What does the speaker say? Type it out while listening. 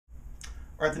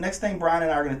All right, the next thing Brian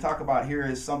and I are going to talk about here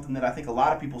is something that I think a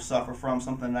lot of people suffer from,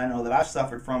 something that I know that I've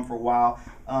suffered from for a while,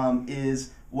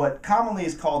 is what commonly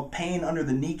is called pain under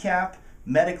the kneecap,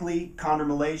 medically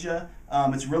chondromalacia.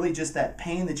 It's really just that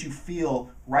pain that you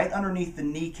feel right underneath the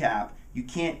kneecap. You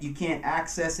can't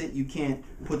access it, you can't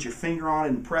put your finger on it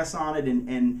and press on it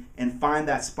and find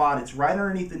that spot. It's right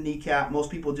underneath the kneecap. Most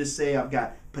people just say I've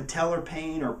got patellar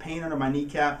pain or pain under my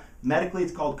kneecap. Medically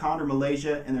it's called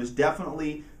chondromalacia, and there's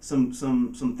definitely some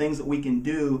things that we can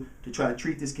do to try to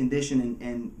treat this condition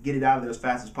and get it out of there as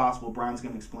fast as possible. Brian's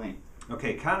going to explain.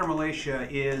 Okay, chondromalacia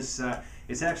is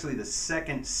it's actually the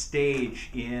second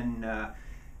stage in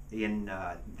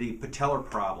the patellar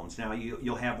problems. Now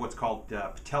you'll have what's called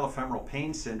patellofemoral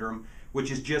pain syndrome, which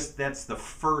is that's the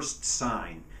first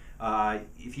sign.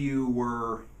 If you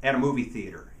were at a movie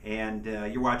theater and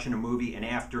you're watching a movie, and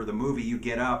after the movie you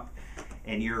get up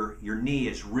and your knee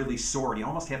is really sore and you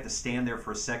almost have to stand there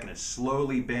for a second and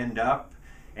slowly bend up,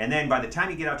 and then by the time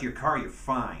you get out to your car you're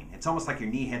fine. It's almost like your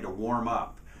knee had to warm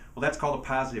up. Well, that's called a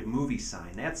positive movie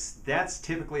sign. That's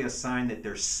typically a sign that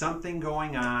there's something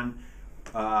going on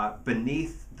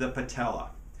beneath the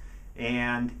patella.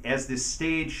 And as this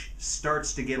stage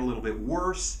starts to get a little bit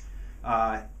worse,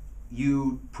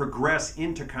 you progress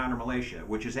into chondromalacia,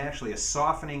 which is actually a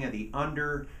softening of the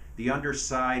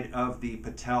underside of the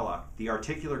patella. The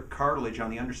articular cartilage on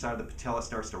the underside of the patella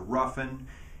starts to roughen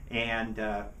and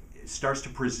starts to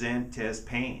present as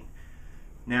pain.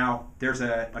 Now, there's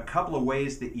a couple of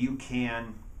ways that you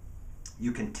can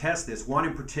test this. One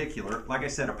in particular, like I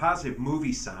said, a positive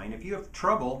movie sign. If you have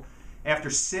trouble after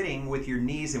sitting with your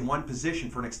knees in one position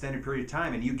for an extended period of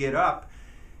time and you get up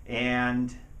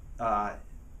and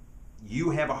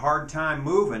you have a hard time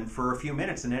moving for a few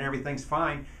minutes and then everything's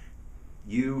fine,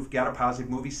 you've got a positive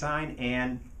movie sign,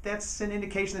 and that's an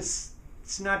indication it's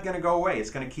not going to go away. It's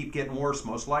going to keep getting worse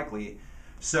most likely.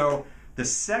 So the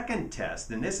second test,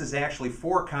 and this is actually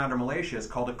for chondromalacia, is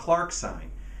called a Clark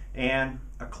sign. And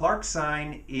a Clark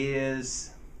sign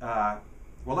is, well,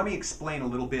 let me explain a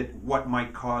little bit what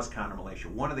might cause chondromalacia.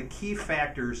 One of the key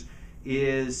factors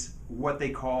is what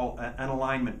they call an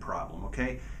alignment problem,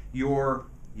 okay? Your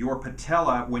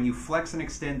patella, when you flex and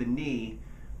extend the knee,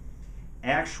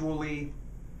 actually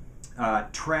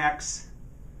tracks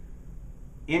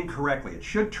incorrectly. It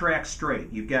should track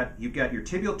straight. You've got your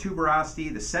tibial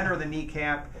tuberosity, the center of the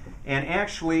kneecap, and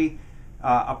actually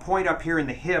a point up here in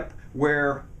the hip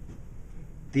where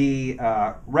the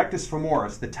rectus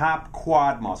femoris, the top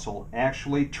quad muscle,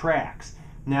 actually tracks.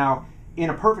 Now, in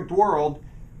a perfect world,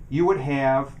 you would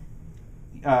have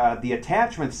the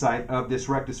attachment site of this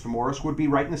rectus femoris would be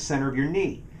right in the center of your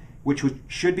knee, which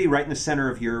should be right in the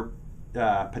center of your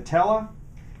patella,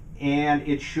 and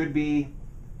it should be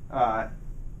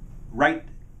right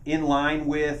in line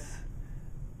with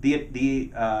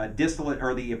the distal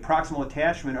or the proximal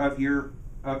attachment of your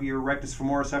rectus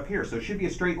femoris up here. So it should be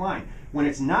a straight line. When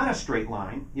it's not a straight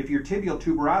line, if your tibial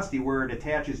tuberosity, where it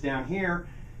attaches down here,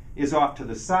 is off to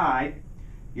the side,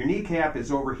 your kneecap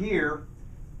is over here,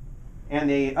 and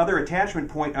the other attachment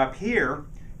point up here,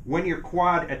 when your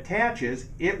quad attaches,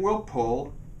 it will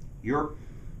pull your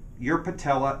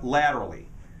patella laterally.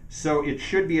 So it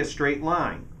should be a straight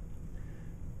line.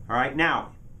 All right,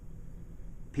 now,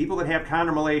 people that have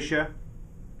chondromalacia,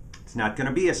 it's not going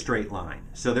to be a straight line.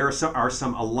 So there are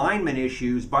some alignment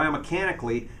issues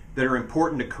biomechanically that are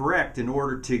important to correct in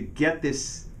order to get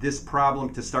this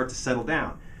problem to start to settle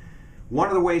down. One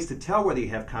of the ways to tell whether you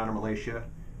have chondromalacia,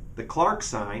 the Clark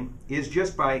sign, is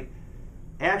just by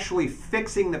actually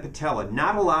fixing the patella,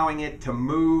 not allowing it to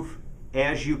move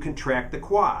as you contract the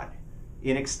quad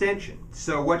in extension.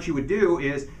 So what you would do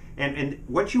is, and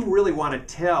what you really want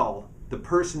to tell the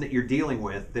person that you're dealing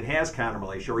with that has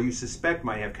chondromalacia, or you suspect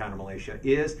might have chondromalacia,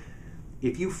 is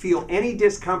if you feel any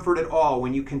discomfort at all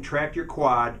when you contract your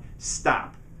quad,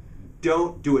 stop.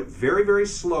 Don't do it very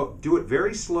slow. Do it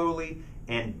very slowly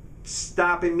and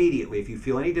stop immediately if you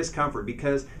feel any discomfort,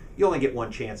 because you only get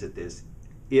one chance at this.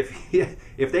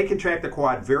 If they contract the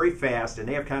quad very fast and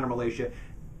they have chondromalacia,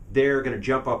 they're going to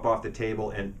jump up off the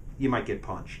table and you might get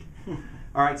punched.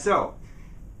 All right, so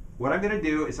what I'm going to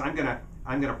do is I'm going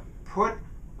to put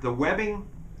the webbing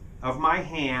of my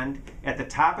hand at the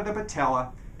top of the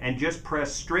patella and just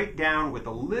press straight down with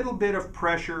a little bit of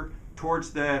pressure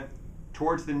towards the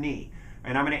knee.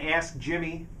 And I'm going to ask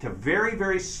Jimmy to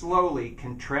very slowly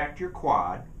contract your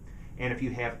quad, and if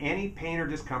you have any pain or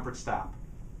discomfort, stop.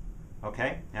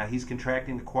 Okay, now he's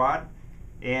contracting the quad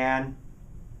and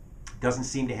doesn't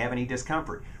seem to have any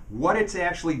discomfort. What it's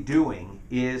actually doing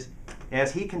is,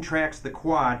 as he contracts the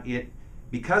quad,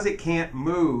 because it can't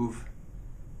move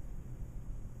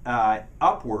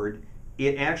upward,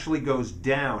 it actually goes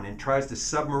down and tries to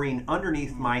submarine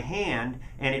underneath my hand,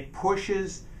 and it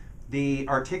pushes the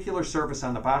articular surface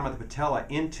on the bottom of the patella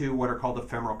into what are called the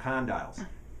femoral condyles,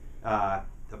 a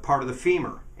part of the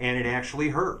femur, and it actually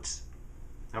hurts.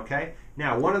 Okay?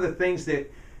 Now, one of the things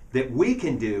that we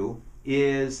can do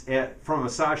is, from a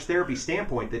massage therapy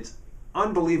standpoint, that's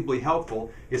unbelievably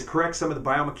helpful, is correct some of the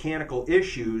biomechanical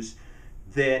issues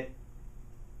that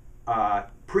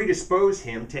predispose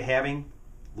him to having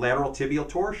lateral tibial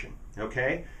torsion.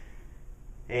 Okay?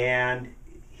 And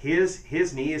his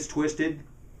knee is twisted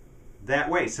that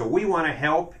way. So we want to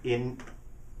help in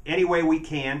any way we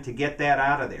can to get that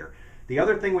out of there. The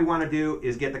other thing we want to do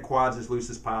is get the quads as loose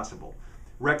as possible.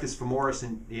 Rectus femoris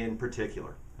in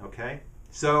particular. Okay?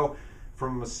 So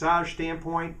from a massage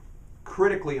standpoint,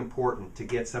 critically important to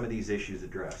get some of these issues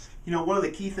addressed. You know, one of the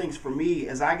key things for me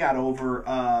as I got over,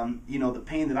 the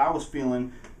pain that I was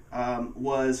feeling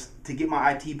was to get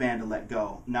my IT band to let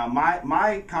go. Now,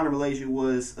 my chondromalacia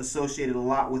was associated a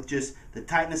lot with just the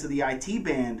tightness of the IT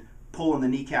band pulling the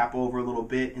kneecap over a little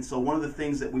bit. And so one of the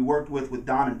things that we worked with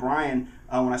Don and Brian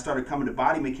when I started coming to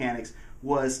body mechanics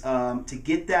was to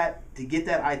get that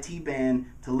IT band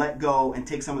to let go and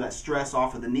take some of that stress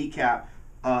off of the kneecap,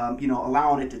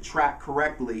 allowing it to track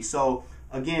correctly. So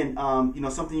again,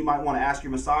 something you might want to ask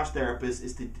your massage therapist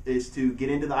is to get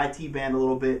into the IT band a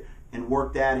little bit and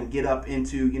work that and get up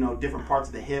into different parts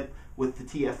of the hip with the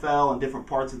TFL and different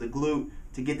parts of the glute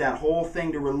to get that whole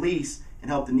thing to release and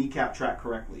help the kneecap track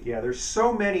correctly. Yeah, there's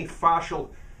so many fascial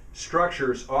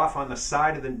structures off on the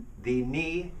side of the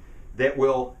knee that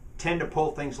will tend to pull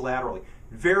things laterally.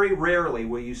 Very rarely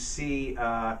will you see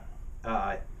a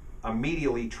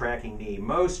medially tracking knee.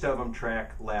 Most of them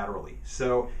track laterally.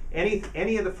 So any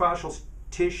of the fascial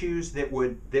tissues that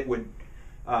would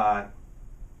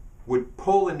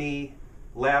pull the knee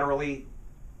laterally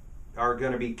are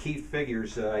going to be key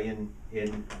figures in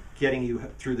getting you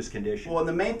through this condition. Well, and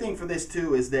the main thing for this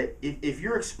too is that if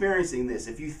you're experiencing this,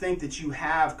 if you think that you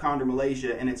have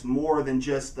chondromalacia and it's more than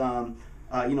just the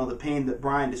pain that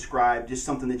Brian described, just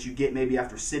something that you get maybe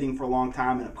after sitting for a long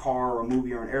time in a car or a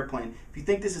movie or an airplane. If you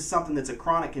think this is something that's a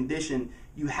chronic condition,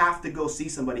 you have to go see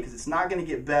somebody because it's not going to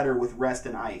get better with rest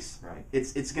and ice. Right.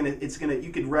 It's gonna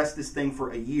you could rest this thing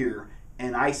for a year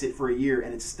and ice it for a year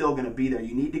and it's still going to be there.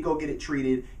 You need to go get it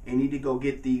treated and you need to go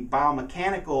get the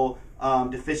biomechanical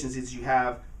deficiencies you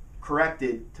have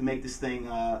corrected to make this thing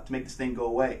go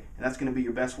away. And that's going to be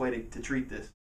your best way to treat this.